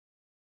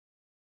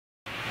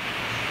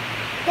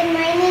Good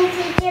morning,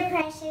 teacher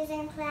Precious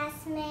and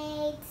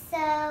classmates.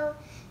 So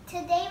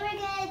today we're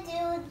going to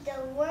do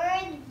the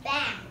word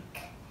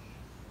bank.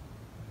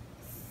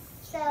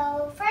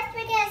 So first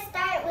we're going to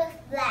start with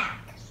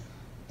black.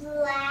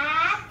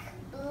 Black,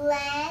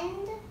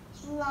 blend,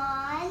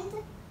 blonde,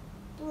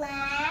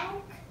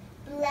 blank,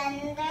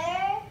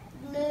 blender,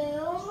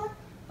 bloom,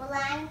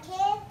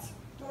 blanket,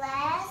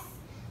 bless,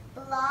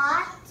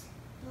 blot,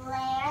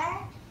 blare,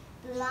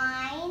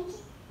 blind,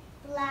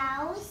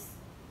 blouse,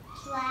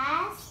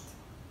 blast,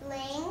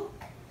 blink,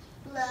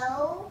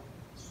 blow,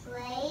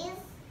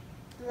 blaze,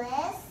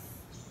 bliss,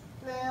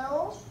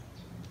 blue,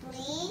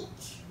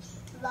 bleach,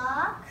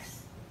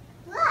 blocks,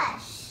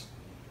 blush.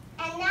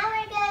 And now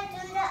we're going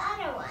to do the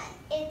other one.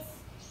 It's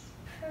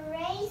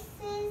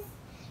phrases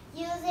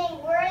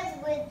using words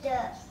with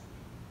the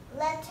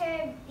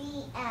letter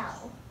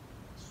BL.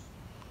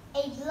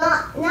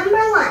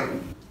 Number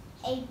one,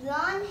 a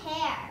blonde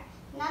hair.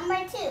 Number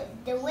two,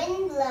 the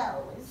wind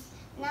blows.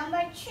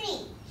 Number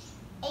three,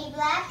 a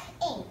black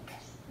ink.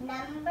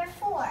 Number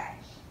four,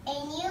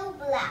 a new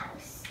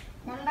blouse.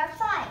 Number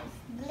five,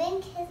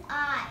 blink his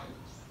eye.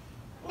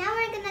 Now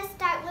we're going to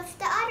start with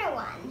the other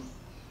one.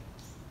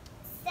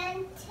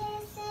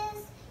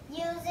 Sentences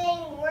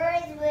using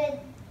words with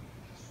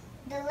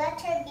the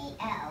letter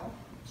BL.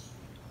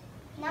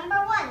 Number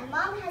one,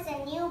 Mom has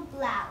a new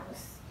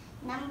blouse.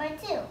 Number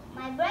two,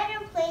 my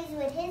brother plays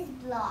with his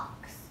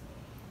blocks.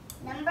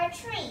 Number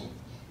three,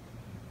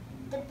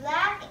 the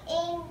black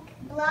ink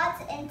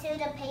blots into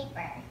the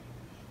paper.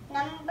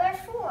 Number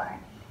four,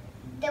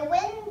 the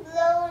wind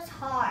blows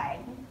hard.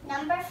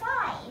 Number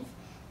five,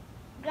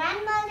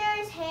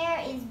 grandmother's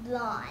hair is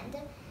blonde.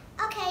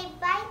 Okay,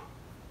 bye.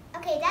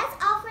 Okay,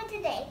 that's all for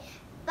today.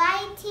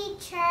 Bye,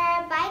 teacher.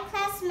 Bye,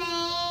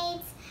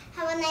 classmates.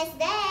 Have a nice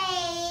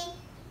day.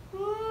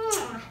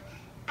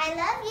 I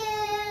love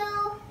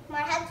you. More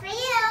hugs for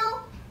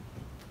you.